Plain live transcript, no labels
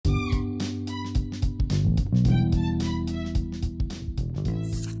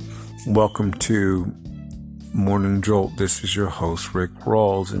Welcome to Morning Jolt. This is your host, Rick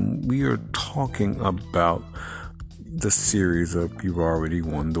Rawls, and we are talking about the series of You've Already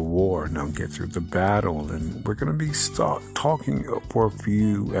Won the War. Now get through the battle. And we're going to be talking for a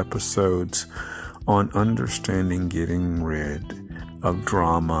few episodes on understanding getting rid of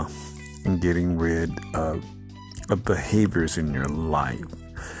drama and getting rid of behaviors in your life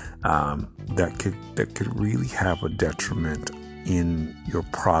that could really have a detriment in your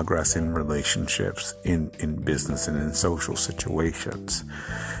progress in relationships, in business, and in social situations.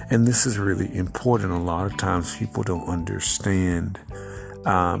 And this is really important. A lot of times people don't understand,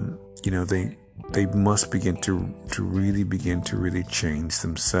 they must begin to really change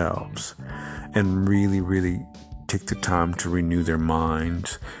themselves and really take the time to renew their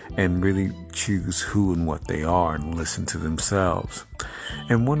minds and really choose who and what they are and listen to themselves.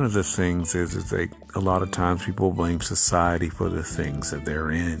 And one of the things is a lot of times people blame society for the things that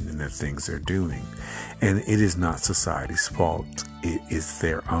they're in and the things they're doing. And it is not society's fault. It is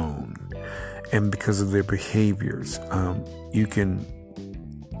their own. And because of their behaviors, you can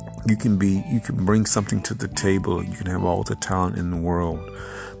bring something to the table. You can have all the talent in the world,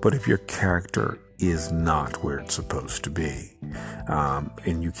 but if your character is not where it's supposed to be,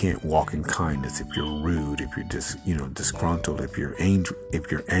 and you can't walk in kindness, if you're rude, if you're disgruntled, if your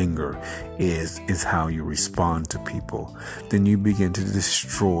anger is how you respond to people, then you begin to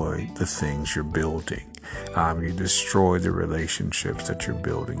destroy the things you're building. You destroy the relationships that you're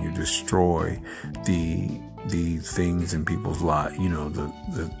building. You destroy the things in people's lives.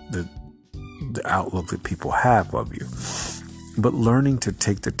 The outlook that people have of you. But learning to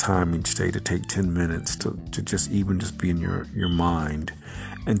take the time each day to take 10 minutes to just be in your mind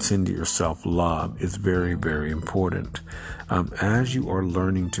and send to yourself love is very, very important. As you are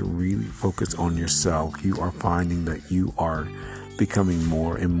learning to really focus on yourself, you are finding that you are becoming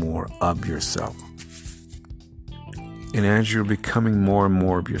more and more of yourself. And as you're becoming more and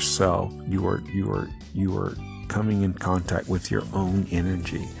more of yourself, you are coming in contact with your own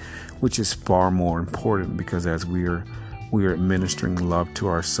energy, which is far more important, because as we are administering love to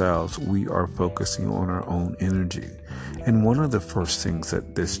ourselves, we are focusing on our own energy. And one of the first things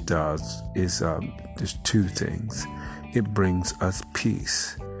that this does is there's two things. It brings us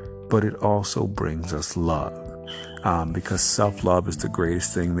peace, but it also brings us love. Because self-love is the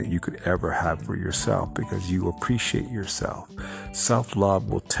greatest thing that you could ever have for yourself, because you appreciate yourself. Self-love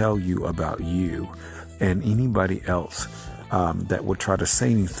will tell you about you, and anybody else that would try to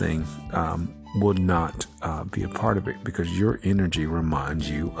say anything will not be a part of it, because your energy reminds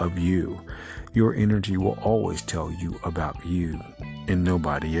you of you. Your energy will always tell you about you and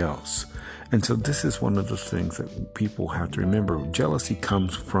nobody else. And so this is one of the things that people have to remember. Jealousy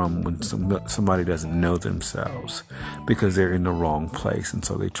comes from when somebody doesn't know themselves, because they're in the wrong place. And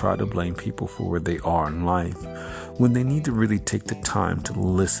so they try to blame people for where they are in life, when they need to really take the time to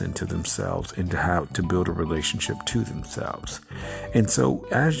listen to themselves and to build a relationship to themselves. And so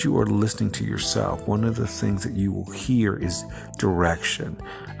as you are listening to yourself, one of the things that you will hear is direction,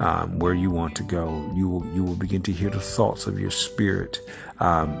 where you want to go. You will begin to hear the thoughts of your spirit,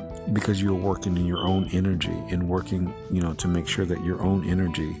 because you're working in your own energy and working, to make sure that your own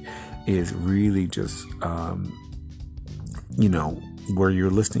energy is really just, where you're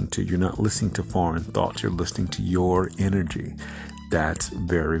listening to. You're not listening to foreign thoughts. You're listening to your energy. That's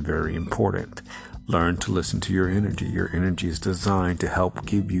very, very important. Learn to listen to your energy. Your energy is designed to help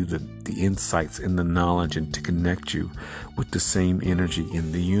give you the insights and the knowledge, and to connect you with the same energy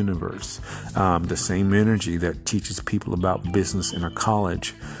in the universe. The same energy that teaches people about business in a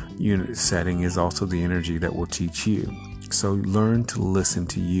college unit setting is also the energy that will teach you. So learn to listen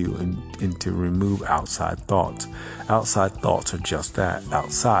to you and to remove outside thoughts. Outside thoughts are just that,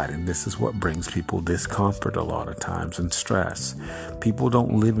 outside. And this is what brings people discomfort a lot of times, and stress. People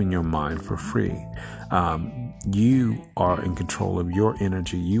don't live in your mind for free. You are in control of your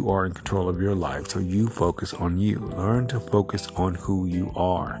energy. You are in control of your life. So you focus on you. Learn to focus on who you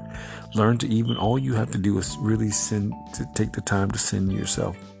are. Learn to all you have to do is really take the time to send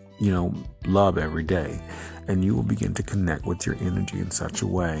yourself, love every day. And you will begin to connect with your energy in such a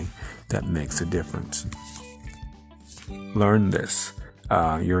way that makes a difference. Learn this.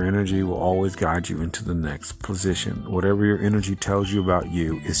 Your energy will always guide you into the next position. Whatever your energy tells you about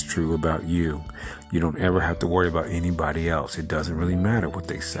you is true about you. You don't ever have to worry about anybody else. It doesn't really matter what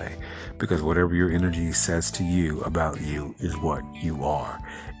they say, because whatever your energy says to you about you is what you are.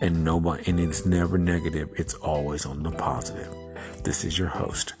 And it's never negative. It's always on the positive. This is your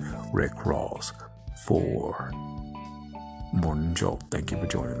host, Rick Rawls, for Morning Jolt. Thank you for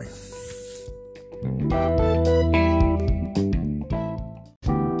joining me.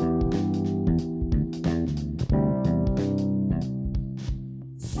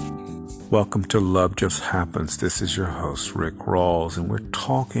 Welcome to Love Just Happens. This is your host, Rick Rawls, and we're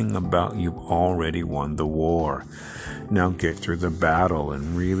talking about you've already won the war. Now get through the battle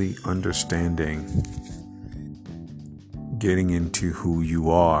and really understanding, getting into who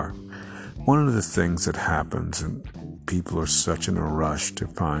you are. One of the things that happens, and people are such in a rush to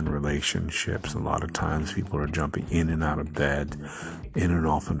find relationships. A lot of times people are jumping in and out of bed, in and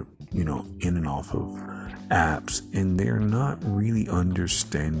off of apps, and they're not really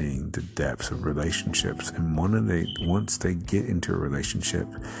understanding the depths of relationships. And once they get into a relationship,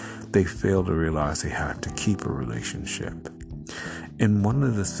 they fail to realize they have to keep a relationship. And one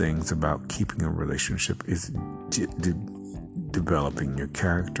of the things about keeping a relationship is developing your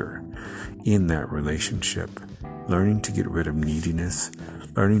character in that relationship, learning to get rid of neediness,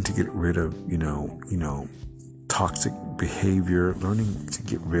 learning to get rid of, toxic behavior, learning to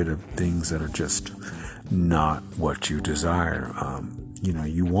get rid of things that are just not what you desire.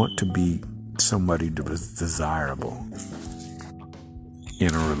 You want to be somebody that is desirable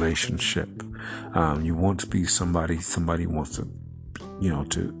in a relationship. You want to be somebody wants to,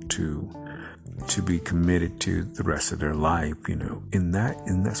 to be committed to the rest of their life, and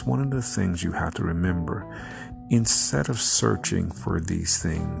that's one of the things you have to remember. Instead of searching for these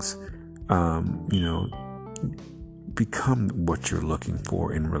things, become what you're looking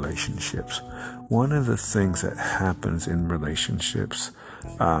for in relationships. One of the things that happens in relationships,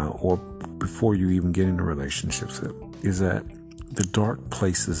 or before you even get into relationships, is that the dark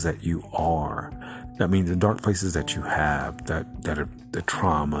places that you are, that means the dark places that you have, that are the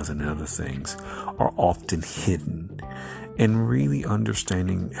traumas and other things, are often hidden. And really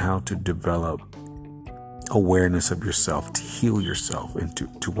understanding how to develop awareness of yourself, to heal yourself, and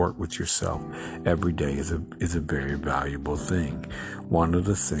to work with yourself every day is a very valuable thing. One of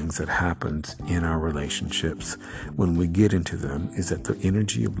the things that happens in our relationships when we get into them is that the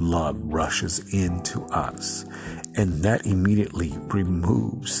energy of love rushes into us, and that immediately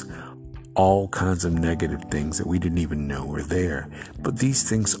removes all kinds of negative things that we didn't even know were there. But these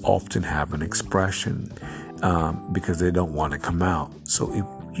things often have an expression because they don't want to come out. So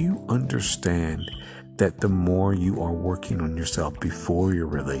if you understand that the more you are working on yourself before your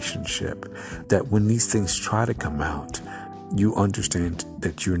relationship, that when these things try to come out, you understand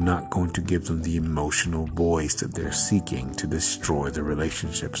that you're not going to give them the emotional voice that they're seeking to destroy the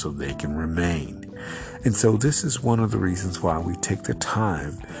relationship so they can remain. And so this is one of the reasons why we take the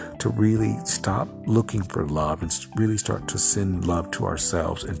time to really stop looking for love and really start to send love to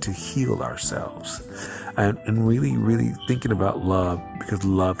ourselves and to heal ourselves. And really, really thinking about love, because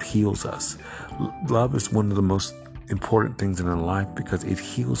love heals us. Love is one of the most important things in our life because it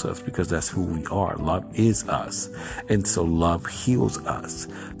heals us, because that's who we are. Love is us. And so love heals us.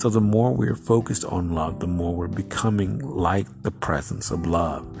 So the more we're focused on love, the more we're becoming like the presence of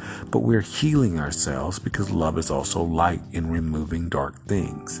love. But we're healing ourselves because love is also light in removing dark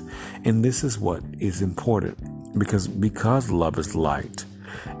things. And this is what is important, because love is light.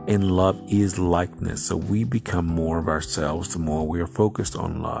 And love is likeness. So we become more of ourselves the more we are focused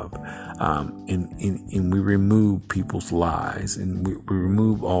on love. And we remove people's lies, and we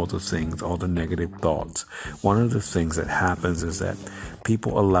remove all the things, all the negative thoughts. One of the things that happens is that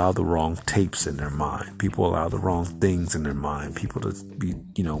people allow the wrong tapes in their mind. People allow the wrong things in their mind. People to be,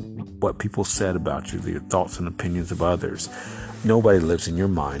 what people said about you, their thoughts and opinions of others. Nobody lives in your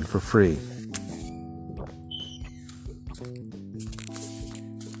mind for free.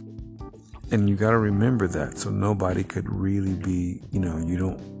 And you got to remember that. So nobody could really be, you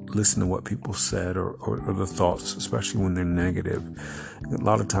don't listen to what people said or the thoughts, especially when they're negative. A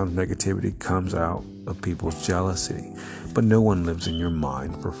lot of times negativity comes out of people's jealousy, but no one lives in your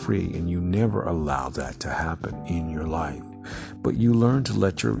mind for free. And you never allow that to happen in your life. But you learn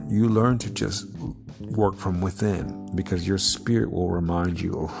to just work from within, because your spirit will remind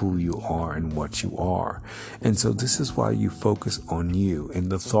you of who you are and what you are. And so this is why you focus on you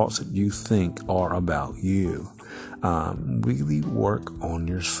and the thoughts that you think are about you. Really work on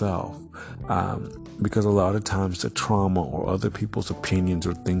yourself. Because a lot of times the trauma or other people's opinions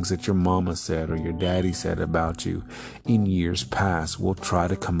or things that your mama said or your daddy said about you in years past will try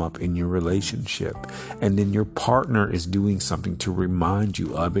to come up in your relationship. And then your partner is doing something to remind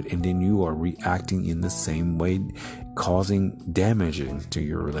you of it. And then you are reacting in the same way, causing damaging to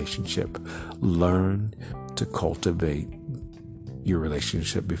your relationship. Learn to cultivate your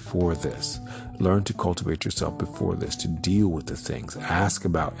relationship before this. Learn to cultivate yourself before this, to deal with the things. Ask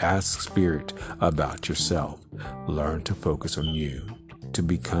Spirit about yourself. Learn to focus on you. to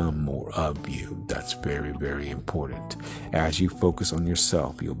become more of you. That's very, very important. As you focus on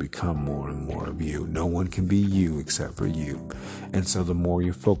yourself, you'll become more and more of you. No one can be you except for you. And so the more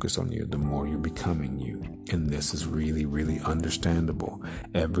you focus on you, the more you're becoming you. And this is really, really understandable.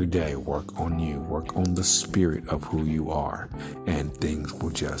 Every day, work on you, work on the spirit of who you are, and things will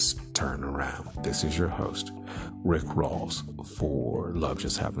just turn around. This is your host, Rick Rawls, for Love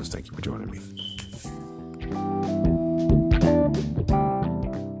Just Happens. Thank you for joining me.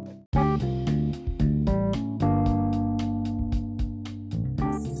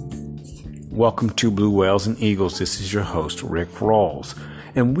 Welcome to Blue Whales and Eagles. This is your host, Rick Rawls.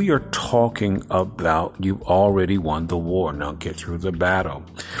 And we are talking about you've already won the war. Now get through the battle.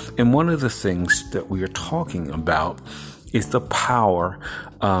 And one of the things that we are talking about is the power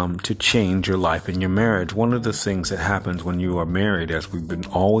to change your life and your marriage. One of the things that happens when you are married, as we've been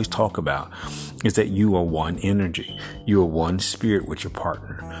always talk about, is that you are one energy. You are one spirit with your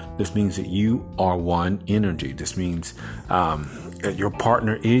partner. This means that you are one energy. This means that your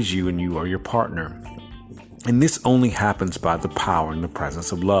partner is you and you are your partner. And this only happens by the power and the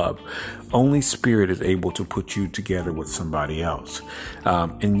presence of love. Only spirit is able to put you together with somebody else.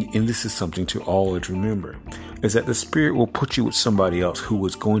 And this is something to always remember, is that the spirit will put you with somebody else who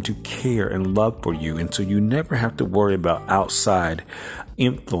is going to care and love for you. And so you never have to worry about outside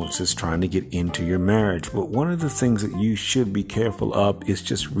influences trying to get into your marriage. But one of the things that you should be careful of is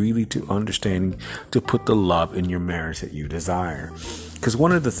just really to understanding to put the love in your marriage that you desire. Because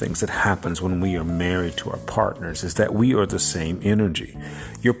one of the things that happens when we are married to our partners is that we are the same energy.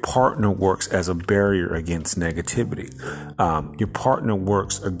 Your partner works as a barrier against negativity. Your partner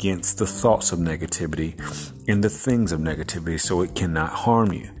works against the thoughts of negativity and the things of negativity, so it cannot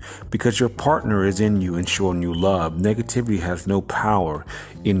harm you. Because your partner is in you and showing you love, negativity has no power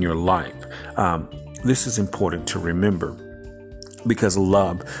in your life. This is important to remember, because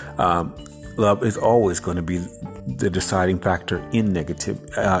love is always going to be the deciding factor in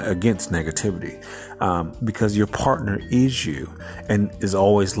against negativity, because your partner is you and is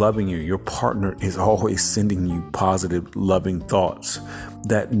always loving you. Your partner is always sending you positive, loving thoughts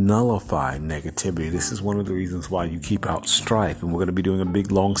that nullify negativity. This is one of the reasons why you keep out strife, and we're going to be doing a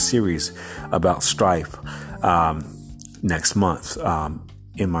big long series about strife next month on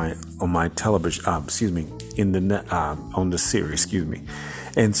my television. On the series.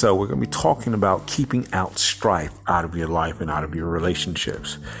 And so we're going to be talking about keeping out strife out of your life and out of your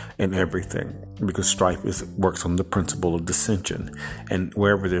relationships and everything, because strife works on the principle of dissension. And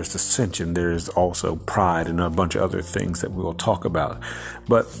wherever there's dissension, there is also pride and a bunch of other things that we will talk about.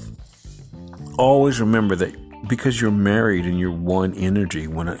 But always remember that because you're married and you're one energy,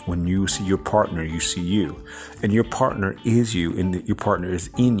 when you see your partner, you see you, and your partner is you, and your partner is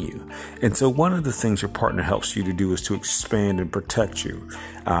in you. And so one of the things your partner helps you to do is to expand and protect you.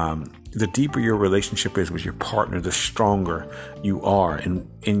 The deeper your relationship is with your partner, the stronger you are,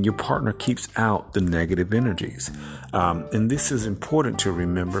 and your partner keeps out the negative energies. And this is important to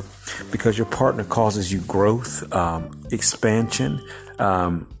remember, because your partner causes you growth, expansion.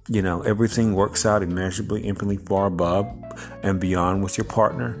 Everything works out immeasurably, infinitely far above and beyond with your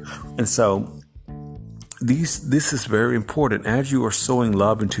partner. And so this is very important. As you are sowing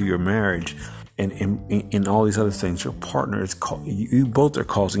love into your marriage and in all these other things, your partner you both are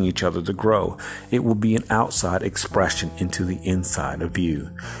causing each other to grow. It will be an outside expression into the inside of you.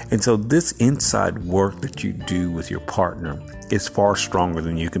 And so this inside work that you do with your partner is far stronger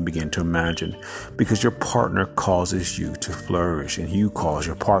than you can begin to imagine, because your partner causes you to flourish and you cause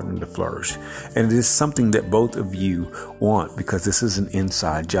your partner to flourish. And it is something that both of you want, because this is an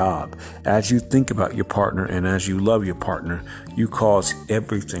inside job. As you think about your partner and as you love your partner, you cause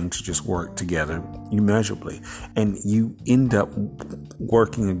everything to just work together immeasurably, and you end up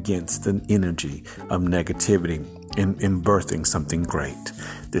working against the energy of negativity and birthing something great.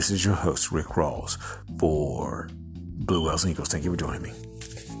 This is your host, Rick Rawls, for Blue Whales and Eagles. Thank you for joining me.